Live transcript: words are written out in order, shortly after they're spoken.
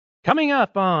Coming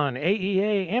up on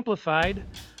AEA Amplified,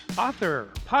 author,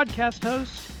 podcast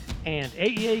host, and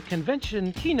AEA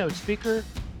Convention keynote speaker,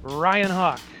 Ryan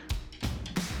Hawk.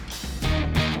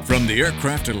 From the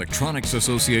Aircraft Electronics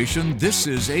Association, this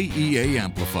is AEA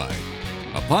Amplified,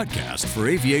 a podcast for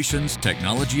aviation's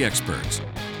technology experts,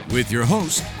 with your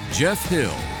host, Jeff Hill.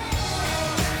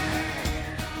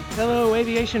 Hello,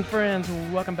 aviation friends.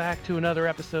 Welcome back to another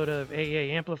episode of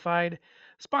AEA Amplified,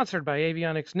 sponsored by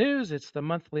Avionics News. It's the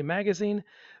monthly magazine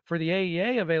for the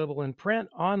AEA, available in print,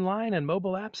 online, and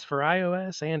mobile apps for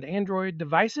iOS and Android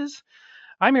devices.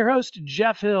 I'm your host,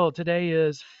 Jeff Hill. Today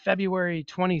is February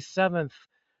 27th,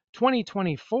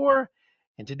 2024,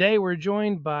 and today we're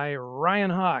joined by Ryan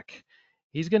Hawk.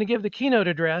 He's going to give the keynote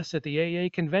address at the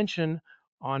AEA Convention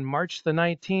on March the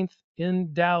 19th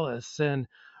in Dallas. And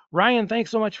Ryan, thanks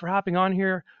so much for hopping on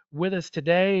here with us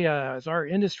today. As our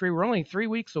industry, we're only 3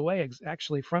 weeks away,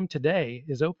 actually, from today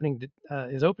is opening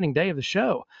day of the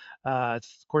show. Of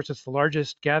course, it's the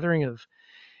largest gathering of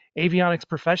avionics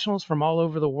professionals from all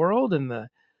over the world and the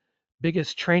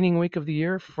biggest training week of the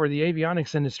year for the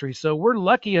avionics industry. So we're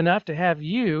lucky enough to have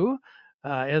you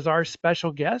as our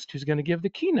special guest who's going to give the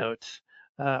keynote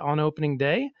on opening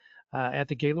day at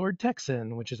the Gaylord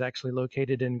Texan, which is actually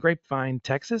located in Grapevine,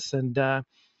 Texas. And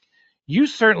you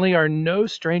certainly are no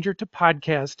stranger to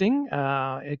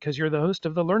podcasting because you're the host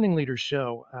of the Learning Leaders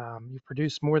Show. You've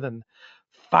produced more than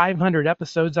 500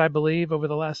 episodes, I believe, over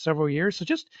the last several years. So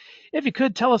just, if you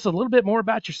could, tell us a little bit more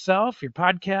about yourself, your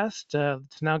podcast.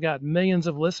 It's now got millions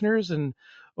of listeners in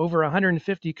over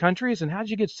 150 countries. And how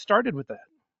did you get started with that?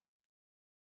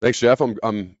 Thanks, Jeff.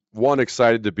 I'm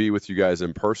excited to be with you guys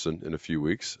in person in a few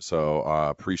weeks. So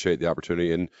appreciate the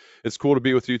opportunity. And it's cool to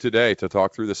be with you today to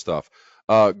talk through this stuff.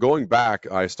 Going back,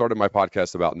 I started my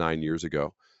podcast about 9 years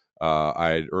ago. I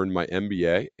had earned my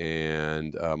MBA,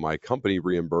 and my company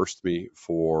reimbursed me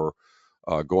for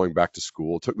going back to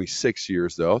school. It took me 6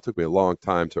 years, though. It took me a long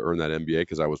time to earn that MBA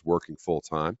because I was working full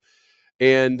time.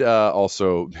 And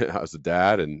also, I was a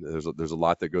dad, and there's a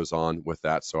lot that goes on with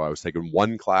that. So I was taking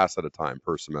one class at a time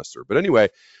per semester. But anyway,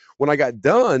 when I got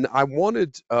done, I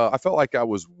felt like I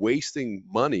was wasting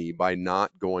money by not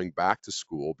going back to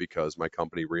school because my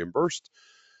company reimbursed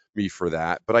me for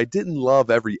that. But I didn't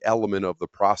love every element of the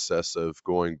process of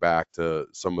going back to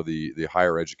some of the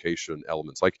higher education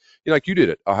elements, like you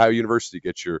did at Ohio University,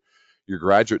 get your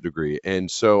graduate degree. And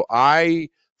so I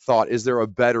thought, is there a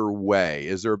better way?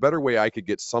 Is there a better way I could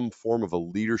get some form of a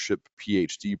leadership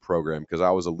PhD program? Because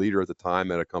I was a leader at the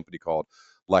time at a company called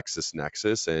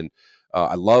LexisNexis, and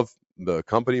I love the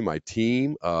company, my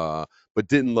team, but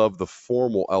didn't love the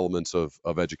formal elements of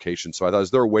education. So I thought,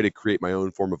 is there a way to create my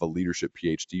own form of a leadership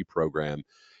PhD program?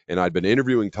 And I'd been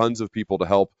interviewing tons of people to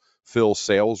help fill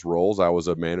sales roles. I was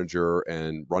a manager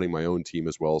and running my own team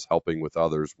as well as helping with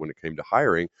others when it came to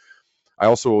hiring. I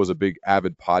also was a big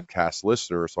avid podcast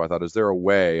listener, so I thought, is there a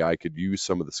way I could use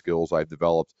some of the skills I've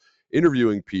developed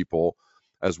interviewing people,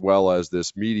 as well as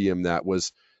this medium that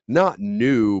was not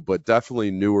new, but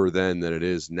definitely newer then than it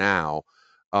is now.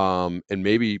 And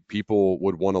maybe people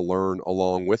would want to learn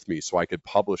along with me, so I could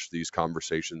publish these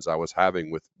conversations I was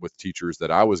having with teachers that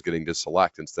I was getting to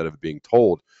select instead of being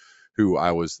told who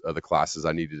I was the classes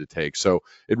I needed to take. So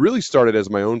it really started as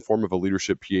my own form of a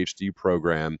leadership PhD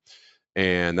program.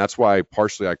 And that's why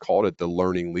partially I called it the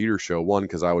Learning Leader Show. One,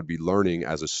 because I would be learning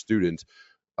as a student,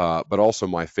 but also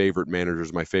my favorite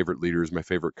managers, my favorite leaders, my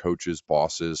favorite coaches,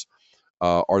 bosses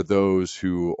are those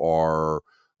who are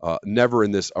never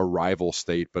in this arrival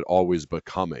state, but always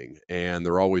becoming. And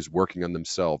they're always working on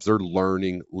themselves. They're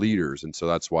learning leaders. And so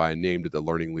that's why I named it the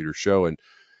Learning Leader Show. And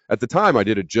at the time, I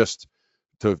did it just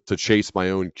to chase my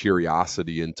own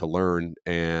curiosity and to learn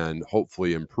and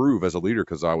hopefully improve as a leader,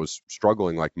 because I was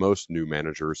struggling like most new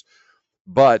managers.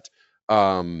 But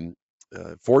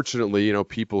fortunately,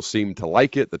 people seemed to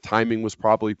like it. The timing was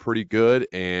probably pretty good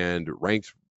and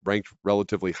ranked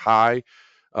relatively high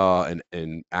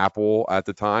in Apple at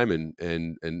the time,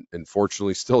 and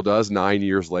fortunately still does 9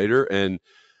 years later. And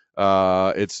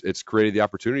it's created the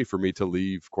opportunity for me to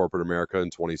leave corporate America in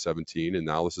 2017, and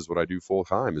now this is what I do full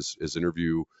time: is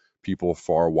interview people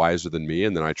far wiser than me,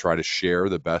 and then I try to share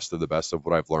the best of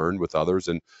what I've learned with others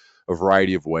in a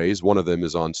variety of ways. One of them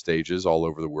is on stages all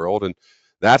over the world, and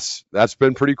that's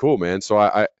been pretty cool, man. So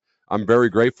I'm very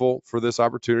grateful for this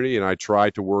opportunity, and I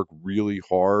try to work really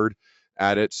hard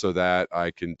at it so that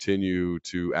I continue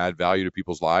to add value to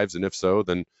people's lives. And if so,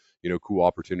 then cool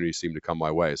opportunities seem to come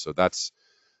my way. So that's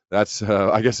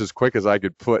I guess as quick as I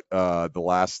could put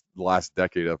the last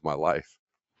decade of my life.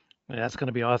 Yeah, that's going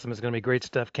to be awesome. It's going to be great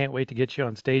stuff. Can't wait to get you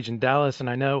on stage in Dallas. And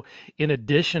I know, in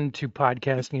addition to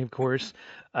podcasting, of course,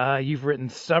 you've written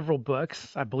several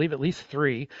books, I believe at least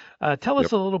three. Tell us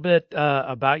Yep. a little bit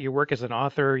about your work as an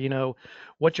author,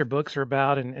 what your books are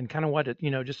about and kind of what,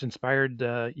 just inspired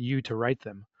you to write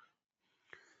them.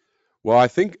 Well, I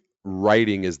think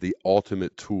writing is the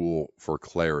ultimate tool for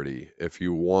clarity. If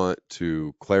you want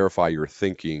to clarify your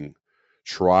thinking,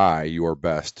 try your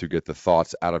best to get the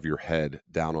thoughts out of your head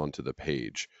down onto the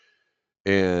page.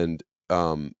 And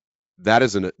that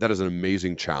is an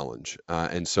amazing challenge.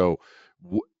 And so,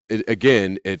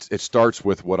 again, it starts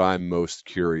with what I'm most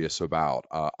curious about.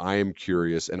 I am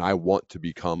curious, and I want to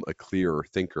become a clearer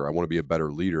thinker. I want to be a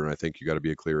better leader, and I think you got to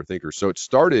be a clearer thinker. So it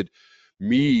started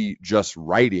me just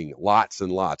writing lots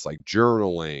and lots, like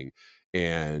journaling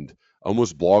and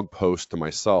almost blog posts to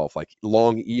myself, like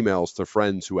long emails to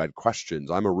friends who had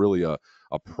questions. I'm a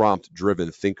prompt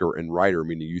driven thinker and writer,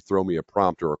 meaning you throw me a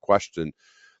prompt or a question,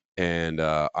 and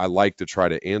I like to try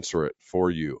to answer it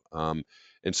for you. And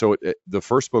so the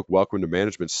first book, Welcome to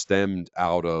Management, stemmed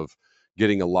out of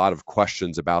getting a lot of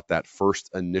questions about that first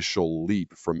initial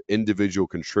leap from individual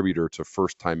contributor to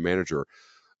first time manager.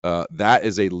 That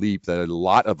is a leap that a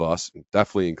lot of us,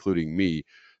 definitely including me,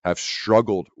 have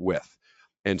struggled with.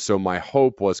 And so my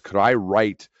hope was, could I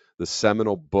write the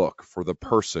seminal book for the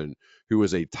person who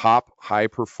is a top high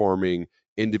performing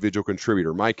individual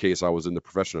contributor? In my case, I was in the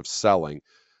profession of selling,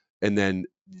 and then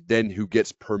who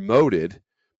gets promoted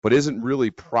but isn't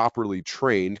really properly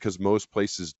trained, because most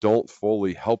places don't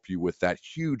fully help you with that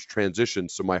huge transition.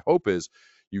 So my hope is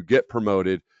you get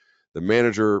promoted, the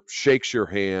manager shakes your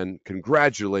hand,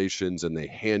 congratulations, and they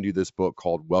hand you this book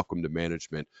called Welcome to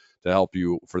Management to help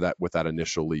you for that with that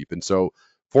initial leap. And so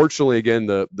fortunately, again,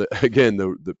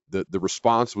 the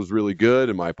response was really good,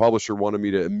 and my publisher wanted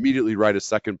me to immediately write a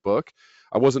second book.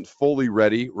 I wasn't fully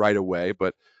ready right away,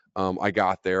 but I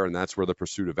got there, and that's where The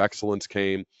Pursuit of Excellence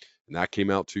came. And that came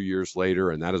out 2 years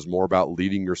later, and that is more about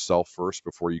leading yourself first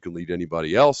before you can lead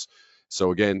anybody else.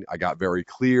 So again, I got very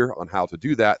clear on how to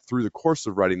do that through the course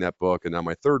of writing that book. And now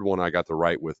my third one, I got to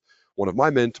write with one of my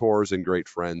mentors and great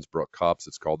friends, Brooke Cups.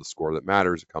 It's called The Score That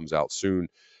Matters. It comes out soon.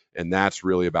 And that's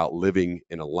really about living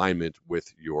in alignment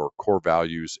with your core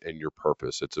values and your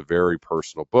purpose. It's a very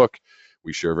personal book.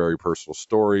 We share very personal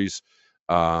stories.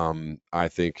 I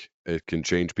think it can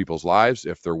change people's lives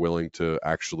if they're willing to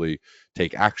actually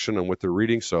take action on what they're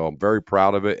reading. So I'm very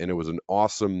proud of it. And it was an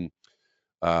awesome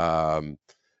um,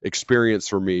 experience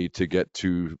for me to get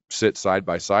to sit side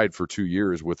by side for 2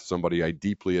 years with somebody I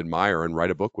deeply admire and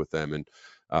write a book with them. And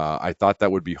I thought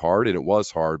that would be hard, and it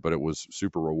was hard, but it was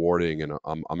super rewarding. And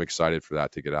I'm excited for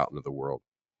that to get out into the world.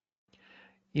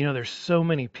 There's so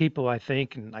many people, I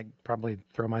think, and I probably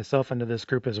throw myself into this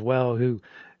group as well, who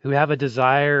have a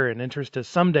desire and interest to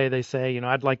someday they say,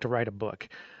 I'd like to write a book,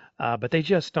 but they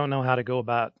just don't know how to go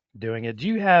about doing it. Do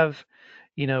you have,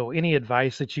 any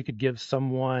advice that you could give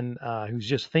someone who's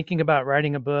just thinking about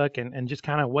writing a book and just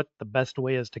kind of what the best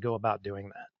way is to go about doing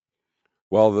that?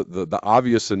 Well, the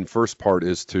obvious and first part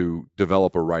is to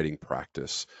develop a writing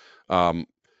practice. Um,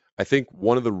 I think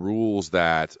one of the rules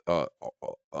that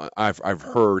I've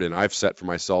heard and I've set for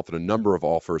myself, and a number of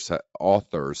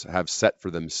authors have set for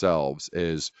themselves,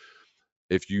 is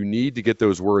if you need to get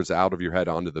those words out of your head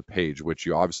onto the page, which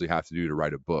you obviously have to do to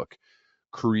write a book,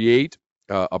 create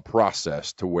a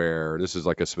process to where this is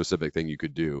like a specific thing you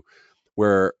could do,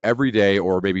 where every day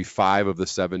or maybe 5 of the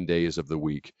 7 days of the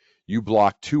week, you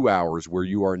block 2 hours where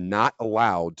you are not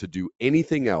allowed to do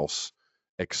anything else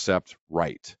except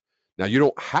write. Now, you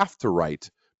don't have to write,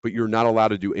 but you're not allowed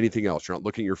to do anything else. You're not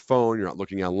looking at your phone, you're not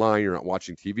looking online, you're not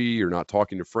watching TV, you're not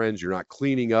talking to friends, you're not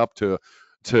cleaning up to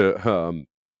uh,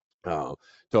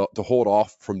 to hold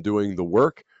off from doing the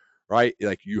work, right?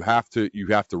 Like you have to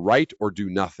write or do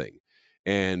nothing.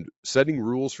 And setting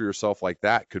rules for yourself like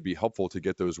that could be helpful to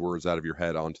get those words out of your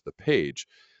head onto the page.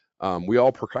 We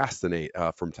all procrastinate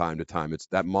from time to time. It's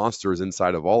that monster is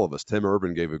inside of all of us. Tim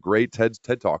Urban gave a great TED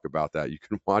talk about that. You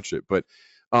can watch it, but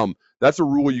that's a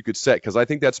rule you could set, because I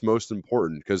think that's most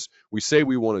important, because we say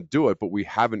we want to do it, but we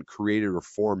haven't created or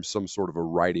formed some sort of a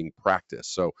writing practice.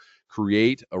 So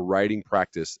create a writing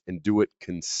practice and do it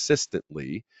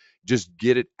consistently. Just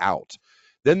get it out.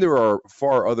 Then there are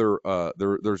far other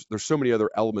there's so many other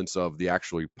elements of the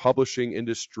actually publishing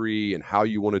industry and how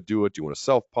you want to do it. Do you want to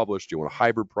self-publish? Do you want to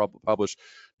hybrid publish?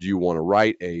 Do you want to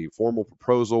write a formal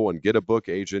proposal and get a book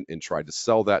agent and try to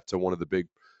sell that to one of the big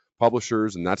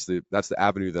publishers? And that's the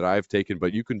avenue that I've taken.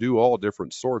 But you can do all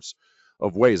different sorts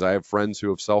of ways. I have friends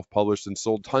who have self-published and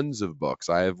sold tons of books.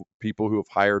 I have people who have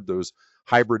hired those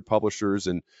hybrid publishers,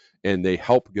 and they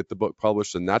help get the book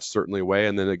published, and that's certainly a way.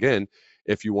 And then again,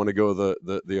 if you want to go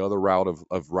the other route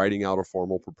of writing out a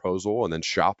formal proposal and then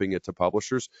shopping it to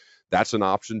publishers, that's an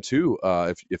option too.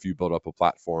 If you build up a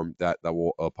platform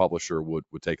a publisher would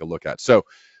take a look at. So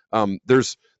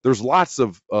there's lots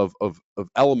of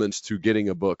elements to getting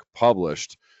a book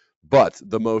published, but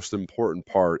the most important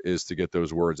part is to get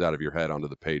those words out of your head onto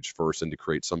the page first and to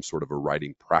create some sort of a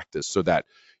writing practice so that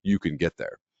you can get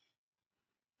there.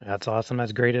 That's awesome.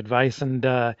 That's great advice. And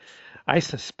I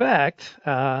suspect,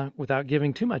 without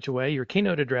giving too much away, your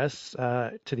keynote address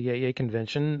to the AEA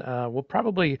convention will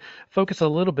probably focus a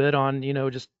little bit on,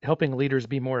 just helping leaders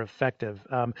be more effective.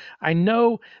 I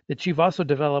know that you've also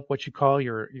developed what you call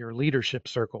your leadership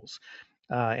circles.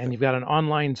 And you've got an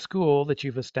online school that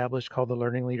you've established called the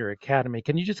Learning Leader Academy.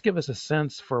 Can you just give us a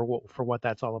sense for what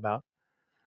that's all about?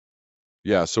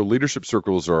 Yeah, so leadership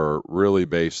circles are really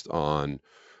based on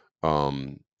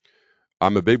um,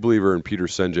 I'm a big believer in Peter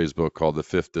Senjay's book called The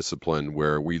Fifth Discipline,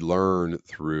 where we learn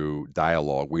through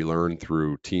dialogue, we learn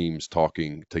through teams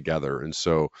talking together. And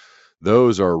so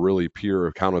those are really peer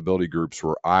accountability groups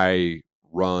where I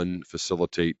run,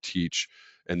 facilitate, teach,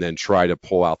 and then try to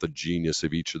pull out the genius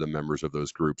of each of the members of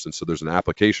those groups. And so there's an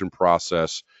application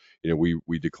process.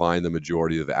 We decline the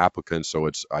majority of the applicants, so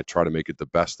I try to make it the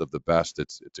best of the best.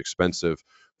 It's expensive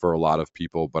for a lot of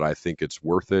people, but I think it's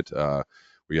worth it.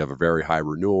 We have a very high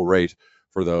renewal rate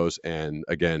for those, and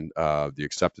again, the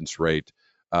acceptance rate.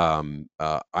 I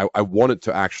want it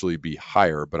to actually be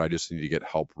higher, but I just need to get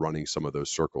help running some of those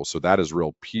circles. So that is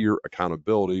real peer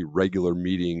accountability, regular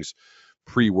meetings,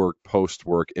 pre-work,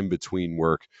 post-work, in between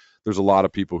work. There's a lot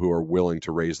of people who are willing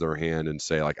to raise their hand and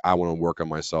say, like, I want to work on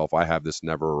myself. I have this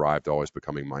never arrived, always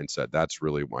becoming mindset. That's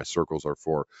really what my circles are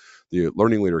for. The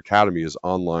Learning Leader Academy is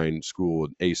online school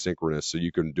and asynchronous, so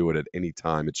you can do it at any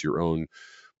time. It's your own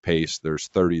pace. There's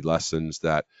 30 lessons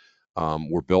that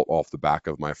were built off the back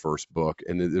of my first book,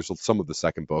 and there's some of the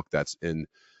second book that's in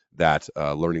that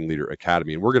Learning Leader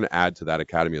Academy, and we're going to add to that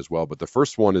academy as well. But the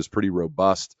first one is pretty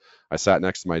robust. I sat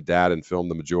next to my dad and filmed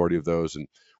the majority of those, and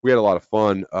we had a lot of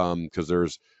fun because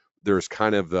there's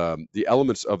kind of the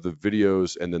elements of the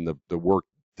videos, and then the work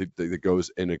that goes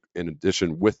in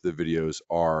addition with the videos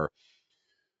are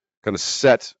kind of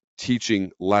set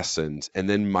teaching lessons, and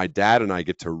then my dad and I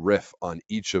get to riff on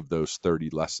each of those 30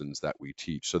 lessons that we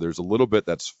teach. So there's a little bit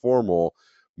that's formal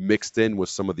mixed in with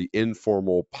some of the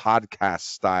informal podcast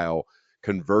style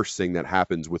conversing that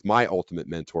happens with my ultimate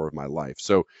mentor of my life.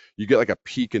 So you get like a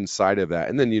peek inside of that,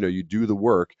 and then you do the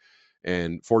work,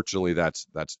 and fortunately that's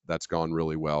gone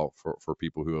really well for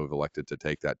people who have elected to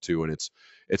take that too. And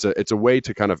it's a way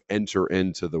to kind of enter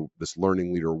into this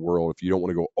learning leader world if you don't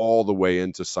want to go all the way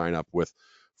in to sign up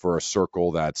for a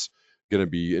circle that's going to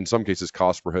be in some cases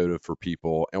cost prohibitive for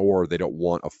people, or they don't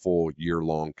want a full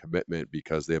year-long commitment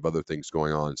because they have other things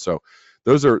going on. So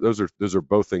those are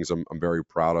both things I'm very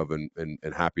proud of and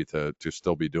happy to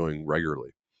still be doing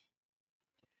regularly.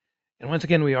 And once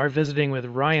again, we are visiting with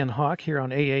Ryan Hawk here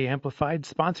on AA Amplified,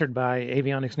 sponsored by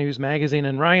Avionics News Magazine.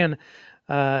 And Ryan,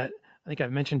 I think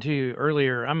I've mentioned to you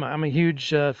earlier, I'm a huge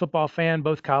football fan,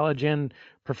 both college and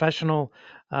professional,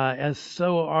 as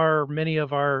so are many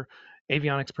of our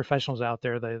avionics professionals out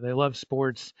there. They love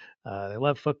sports, they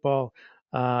love football,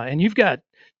 and you've got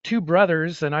two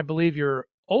brothers, and I believe your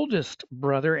oldest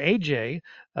brother, AJ,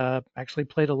 actually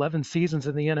played 11 seasons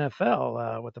in the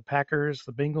NFL with the Packers,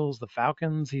 the Bengals, the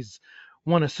Falcons. He's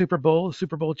won a Super Bowl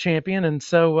champion. And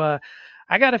so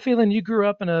I got a feeling you grew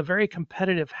up in a very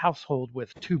competitive household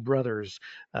with two brothers.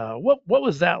 What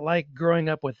was that like growing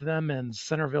up with them in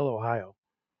Centerville, Ohio?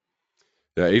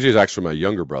 Yeah, AJ is actually my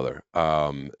younger brother,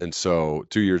 and so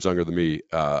 2 years younger than me.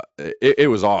 It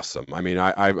was awesome. I mean,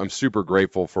 I'm super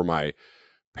grateful for my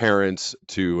parents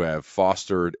to have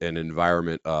fostered an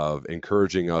environment of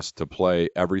encouraging us to play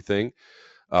everything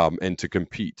and to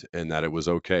compete, and that it was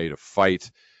okay to fight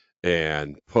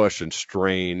and push and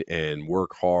strain and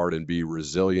work hard and be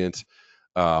resilient.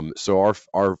 So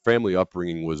our family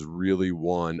upbringing was really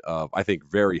one of, I think,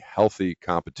 very healthy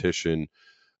competition.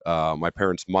 My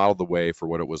parents modeled the way for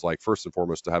what it was like, first and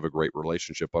foremost, to have a great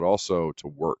relationship, but also to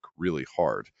work really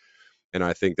hard. And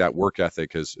I think that work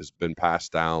ethic has been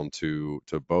passed down to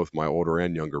both my older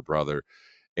and younger brother,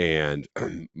 and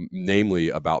namely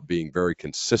about being very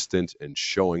consistent and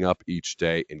showing up each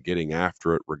day and getting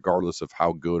after it, regardless of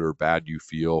how good or bad you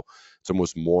feel. It's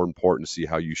almost more important to see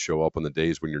how you show up on the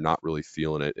days when you're not really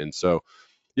feeling it. And so,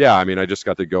 yeah, I mean, I just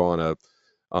got to go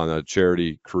on a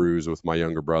charity cruise with my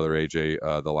younger brother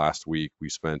AJ the last week. We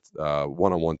spent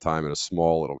one-on-one time in a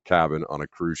small little cabin on a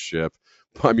cruise ship.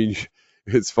 I mean,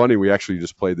 it's funny. We actually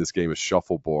just played this game of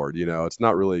shuffleboard. It's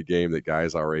not really a game that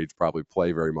guys our age probably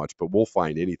play very much, but we'll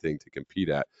find anything to compete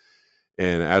at.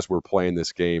 And as we're playing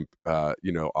this game,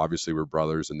 obviously we're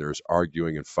brothers, and there's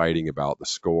arguing and fighting about the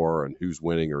score and who's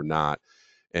winning or not.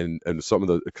 And some of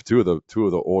the two of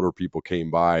the older people came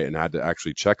by and had to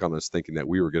actually check on us, thinking that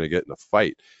we were going to get in a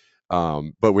fight.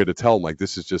 But we had to tell them, like,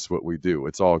 this is just what we do.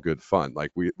 It's all good fun.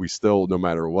 Like, we still, no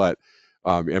matter what.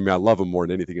 I mean, I love him more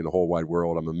than anything in the whole wide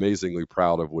world. I'm amazingly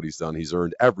proud of what he's done. He's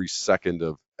earned every second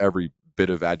of every bit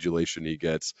of adulation he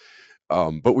gets.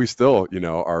 But we still,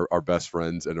 are best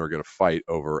friends and are going to fight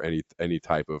over any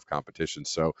type of competition.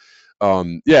 So,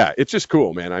 yeah, it's just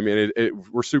cool, man. I mean,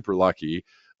 we're super lucky.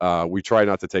 We try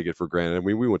not to take it for granted. I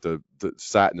mean, we went to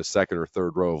sat in the second or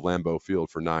third row of Lambeau Field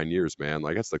for 9 years, man.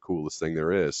 Like, that's the coolest thing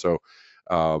there is. So,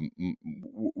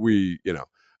 we,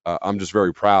 I'm just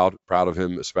very proud of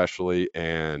him, especially,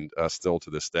 and still to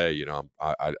this day,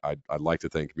 I'd like to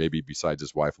think, maybe besides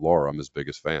his wife Laura, I'm his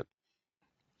biggest fan.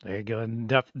 There you go, and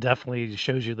definitely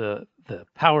shows you the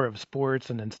power of sports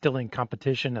and instilling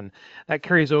competition, and that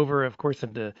carries over, of course,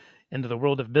 into the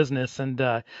world of business.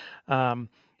 And um,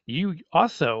 you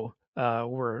also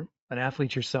were an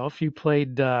athlete yourself. You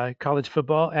played college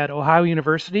football at Ohio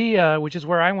University, which is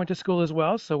where I went to school as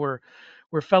well. So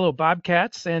we're fellow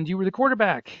Bobcats, and you were the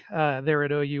quarterback there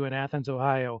at OU in Athens,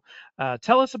 Ohio.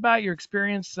 Tell us about your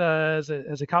experience as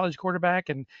a college quarterback,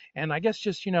 and I guess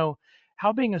just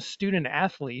how being a student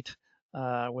athlete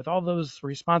with all those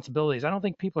responsibilities. I don't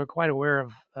think people are quite aware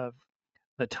of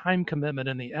the time commitment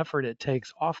and the effort it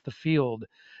takes off the field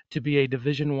to be a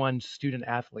Division I student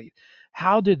athlete.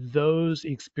 How did those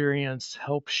experiences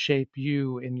help shape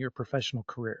you in your professional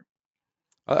career?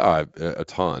 A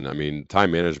ton. I mean,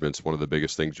 time management's one of the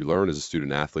biggest things you learn as a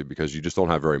student athlete, because you just don't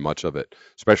have very much of it,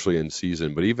 especially in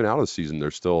season. But even out of season,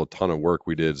 there's still a ton of work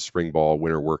we did: spring ball,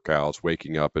 winter workouts,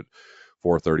 waking up at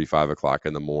 4:30, 5 o'clock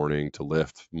in the morning to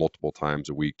lift multiple times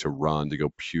a week, to run, to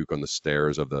go puke on the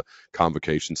stairs of the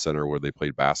convocation center where they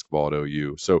played basketball at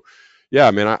OU. So, yeah,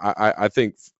 I mean, I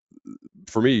think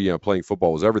for me, playing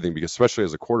football was everything, because especially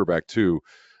as a quarterback too,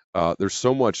 there's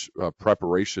so much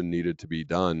preparation needed to be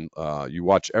done. You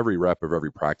watch every rep of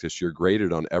every practice. You're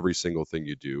graded on every single thing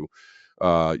you do.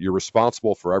 You're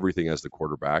responsible for everything as the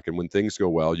quarterback. And when things go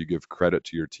well, you give credit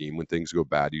to your team. When things go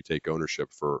bad, you take ownership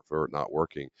for it not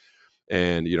working.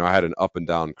 And I had an up and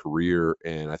down career,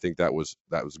 and I think that was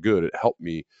good. It helped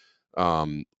me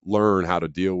learn how to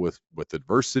deal with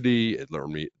adversity. It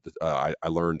learned me. I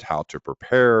learned how to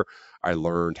prepare. I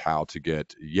learned how to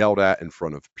get yelled at in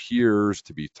front of peers,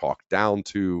 to be talked down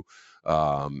to.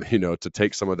 To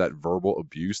take some of that verbal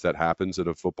abuse that happens on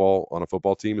a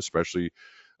football team, especially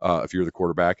if you're the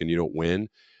quarterback and you don't win.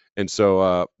 And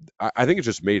so I think it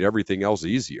just made everything else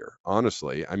easier.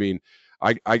 Honestly, I mean, I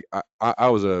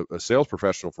was a sales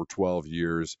professional for 12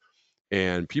 years,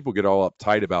 and people get all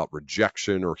uptight about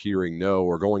rejection or hearing no,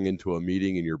 or going into a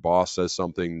meeting and your boss says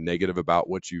something negative about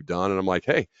what you've done. And I'm like,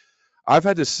 hey, I've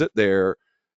had to sit there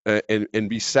and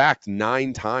be sacked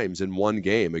 9 times in one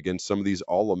game against some of these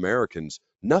All Americans.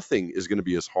 Nothing is going to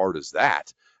be as hard as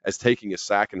that, as taking a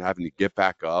sack and having to get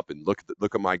back up and look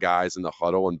at my guys in the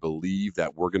huddle and believe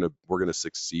that we're gonna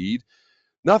succeed.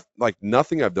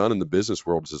 Nothing I've done in the business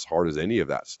world is as hard as any of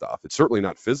that stuff. It's certainly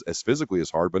not as physically as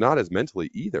hard, but not as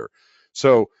mentally either.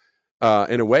 So,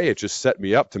 in a way, it just set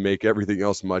me up to make everything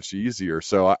else much easier.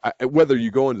 So, whether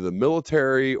you go into the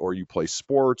military, or you play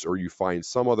sports, or you find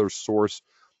some other source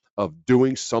of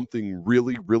doing something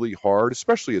really, really hard,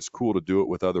 especially it's cool to do it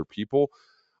with other people.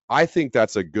 I think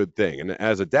that's a good thing. And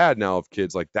as a dad now of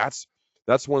kids, like, that's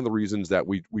one of the reasons that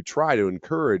we try to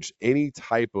encourage any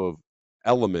type of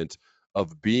element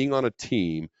of being on a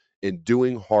team and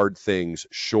doing hard things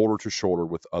shoulder to shoulder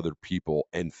with other people,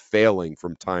 and failing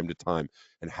from time to time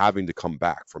and having to come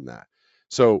back from that.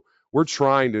 So we're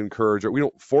trying to encourage, or we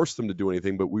don't force them to do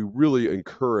anything, but we really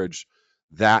encourage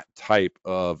that type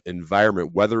of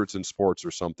environment, whether it's in sports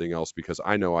or something else, because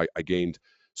I know I gained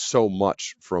so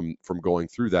much from going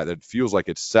through that. It feels like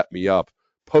it set me up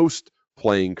post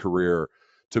playing career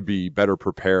to be better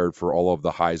prepared for all of the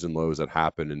highs and lows that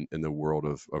happen in the world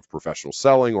of professional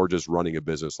selling, or just running a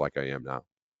business like I am now.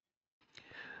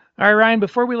 All right, Ryan,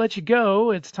 before we let you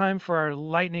go, it's time for our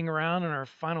lightning round and our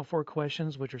final four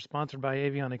questions, which are sponsored by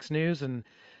Avionics News. And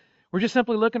we're just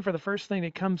simply looking for the first thing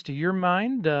that comes to your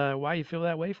mind, why you feel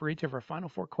that way, for each of our final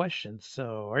four questions.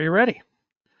 So, are you ready?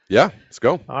 Yeah, let's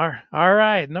go. All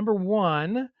right. Number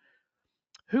one,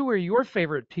 who are your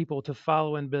favorite people to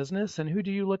follow in business, and who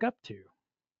do you look up to?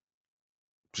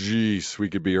 Jeez, we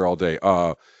could be here all day.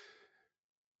 Uh,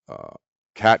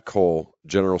 Cat Cole,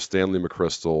 General Stanley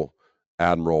McChrystal,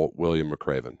 Admiral William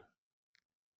McRaven.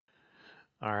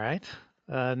 All right.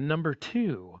 Number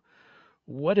 2,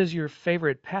 what is your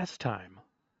favorite pastime?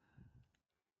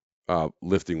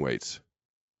 Lifting weights.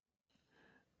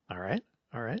 All right.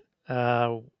 All right.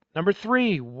 Number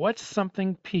 3, what's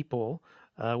something people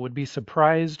would be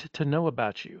surprised to know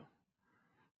about you?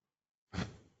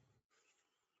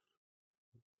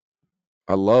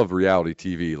 I love reality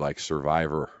TV like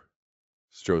Survivor,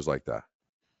 shows like that.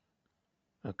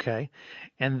 Okay.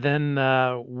 And then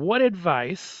what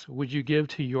advice would you give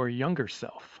to your younger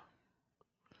self?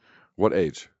 What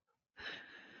age?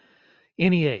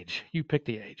 Any age. You pick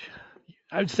the age.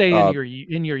 I would say Uh,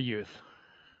 in your youth.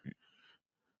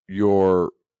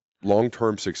 your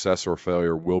long-term success or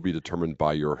failure will be determined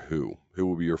by your who. Who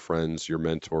will be your friends, your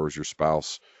mentors, your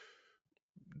spouse.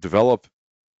 Develop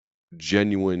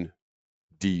genuine,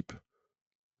 deep,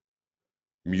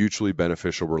 mutually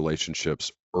beneficial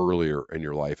relationships earlier in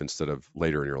your life instead of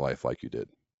later in your life like you did.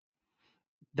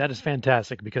 That is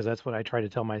fantastic because that's what I try to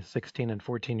tell my 16 and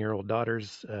 14-year-old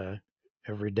daughters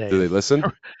every day. Do they listen?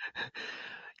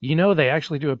 They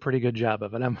actually do a pretty good job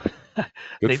of it.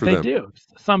 Good for They them. do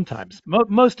sometimes.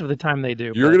 Most of the time they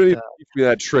do. You're But going to need to teach me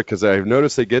that trick because I've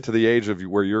noticed they get to the age of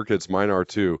where your kids, mine are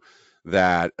too,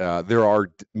 that there are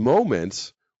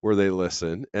moments where they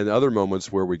listen and other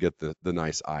moments where we get the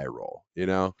nice eye roll,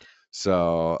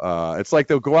 So it's like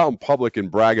they'll go out in public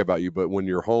and brag about you, but when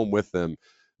you're home with them,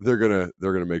 they're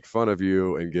gonna make fun of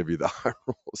you and give you the eye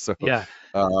roll. So yeah,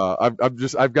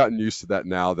 I've gotten used to that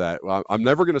now that I'm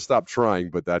never gonna stop trying,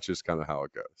 but that's just kind of how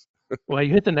it goes. well,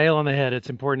 you hit the nail on the head. It's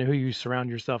important who you surround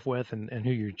yourself with and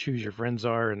who you choose your friends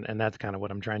are, and that's kind of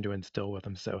what I'm trying to instill with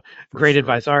them. So For great sure.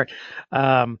 advice. All right,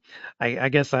 I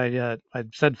guess I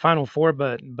said final four,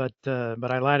 but I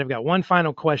lied. I've got one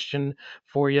final question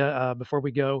for you before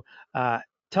we go.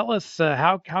 Tell us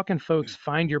how can folks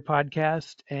find your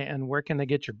podcast and where can they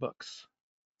get your books?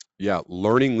 Yeah,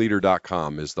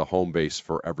 learningleader.com is the home base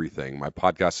for everything. My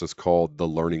podcast is called The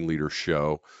Learning Leader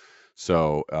Show.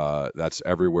 So that's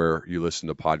everywhere you listen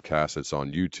to podcasts. It's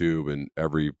on YouTube and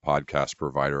every podcast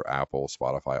provider, Apple,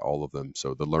 Spotify, all of them.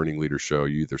 So The Learning Leader Show,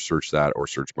 you either search that or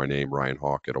search my name, Ryan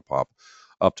Hawk. It'll pop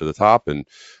up to the top. And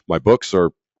my books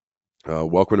are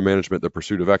Welcome to Management, The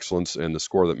Pursuit of Excellence, and The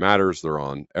Score That Matters. They're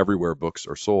on everywhere books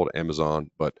are sold, Amazon,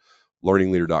 but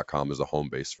learningleader.com is the home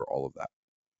base for all of that.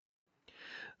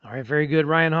 All right, very good,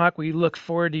 Ryan Hawk. We look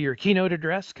forward to your keynote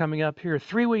address coming up here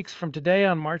 3 weeks from today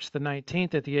on March the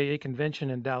 19th at the AEA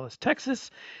Convention in Dallas, Texas.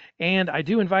 And I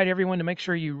do invite everyone to make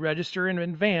sure you register in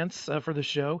advance for the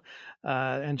show.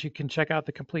 And you can check out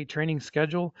the complete training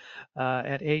schedule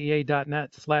at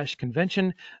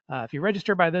aea.net/convention. If you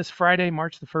register by this Friday,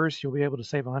 March the 1st, you'll be able to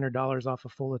save $100 off a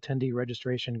full attendee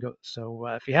registration. So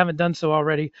if you haven't done so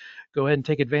already, go ahead and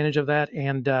take advantage of that.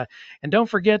 And don't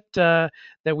forget that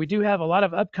we do have a lot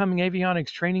of upcoming avionics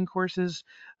training courses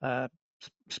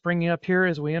springing up here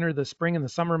as we enter the spring and the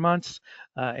summer months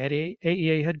at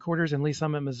AEA headquarters in Lee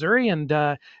Summit, Missouri.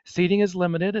 And seating is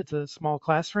limited. It's a small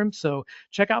classroom. So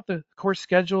check out the course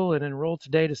schedule and enroll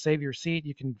today to save your seat.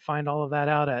 You can find all of that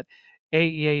out at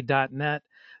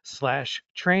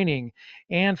aea.net/training.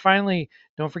 And finally,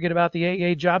 don't forget about the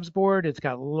AEA Jobs Board. It's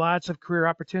got lots of career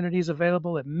opportunities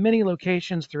available at many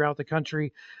locations throughout the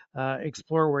country.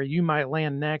 Explore where you might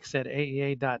land next at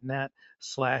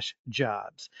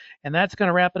aea.net/jobs. And that's going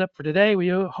to wrap it up for today. We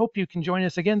hope you can join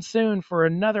us again soon for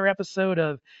another episode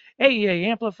of AEA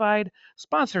Amplified,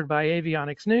 sponsored by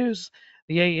Avionics News,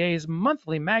 the AEA's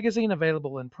monthly magazine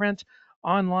available in print,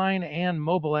 online, and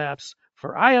mobile apps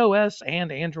for iOS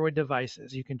and Android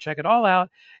devices. You can check it all out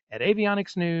at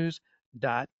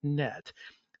avionicsnews.net.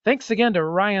 Thanks again to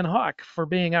Ryan Hawk for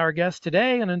being our guest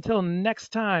today. And until next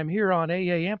time here on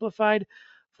AEA Amplified,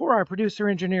 for our producer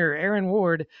engineer, Aaron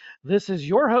Ward, this is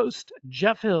your host,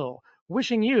 Jeff Hill,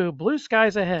 wishing you blue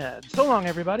skies ahead. So long,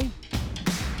 everybody.